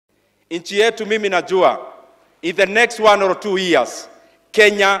nchi yetu mimi najua, in the next 1 or 2 years,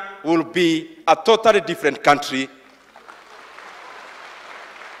 Kenya will be a totally different country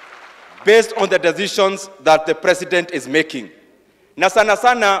based on the decisions that the president is making. Na sana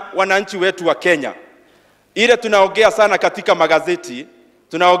sana wananchi wetu wa Kenya, ile tunaongea sana katika magazeti,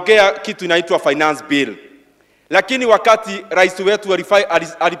 tunaongea kitu inaitwa finance bill. Lakini wakati rais wetu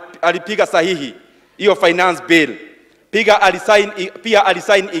alipiga sahihi hiyo finance bill, pia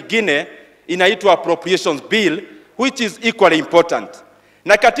alisign ingine inaitwa appropriations bill, which is equally important.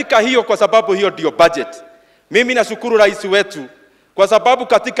 Na katika hiyo, kwa sababu hiyo ndio budget, mimi nashukuru rais wetu kwa sababu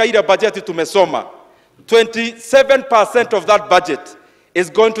katika ile budget tumesoma 27% of that budget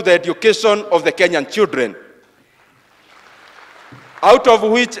is going to the education of the Kenyan children, out of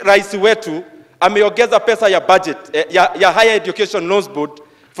which rais wetu ameongeza pesa ya budget ya higher education loans board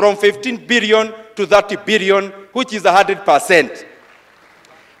from 15 billion to 30 billion, which is 100%.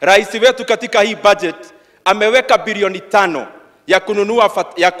 Rais wetu katika hii budget ameweka bilioni 5 ya kununua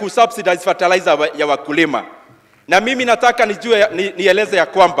ya kusubsidize fertilizer ya wakulima. Na mimi nataka nieleze ya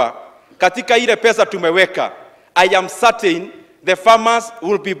kwamba katika ile pesa tumeweka, I am certain the farmers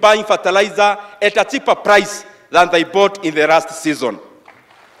will be buying fertilizer at a cheaper price than they bought in the last season.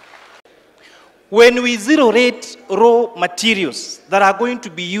 When we zero rate raw materials that are going to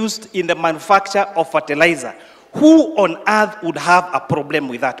be used in the manufacture of fertilizer, who on earth would have a problem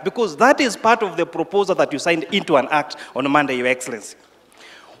with that? Because that is part of the proposal that you signed into an act on Monday, Your Excellency.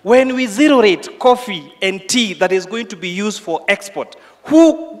 When we zero rate coffee and tea that is going to be used for export,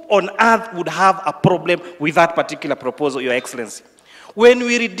 who on earth would have a problem with that particular proposal, Your Excellency? When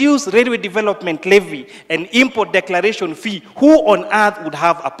we reduce railway development levy and import declaration fee, who on earth would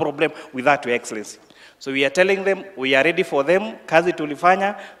have a problem with that, Your Excellency? So we are telling them, we are ready for them. Kazi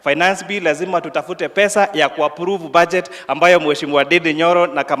tulifanya, finance bill lazima tutafute pesa ya kuapprove budget ambayo Mheshimiwa Nyoiro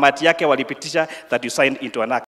na kamati yake walipitisha that you signed into an act.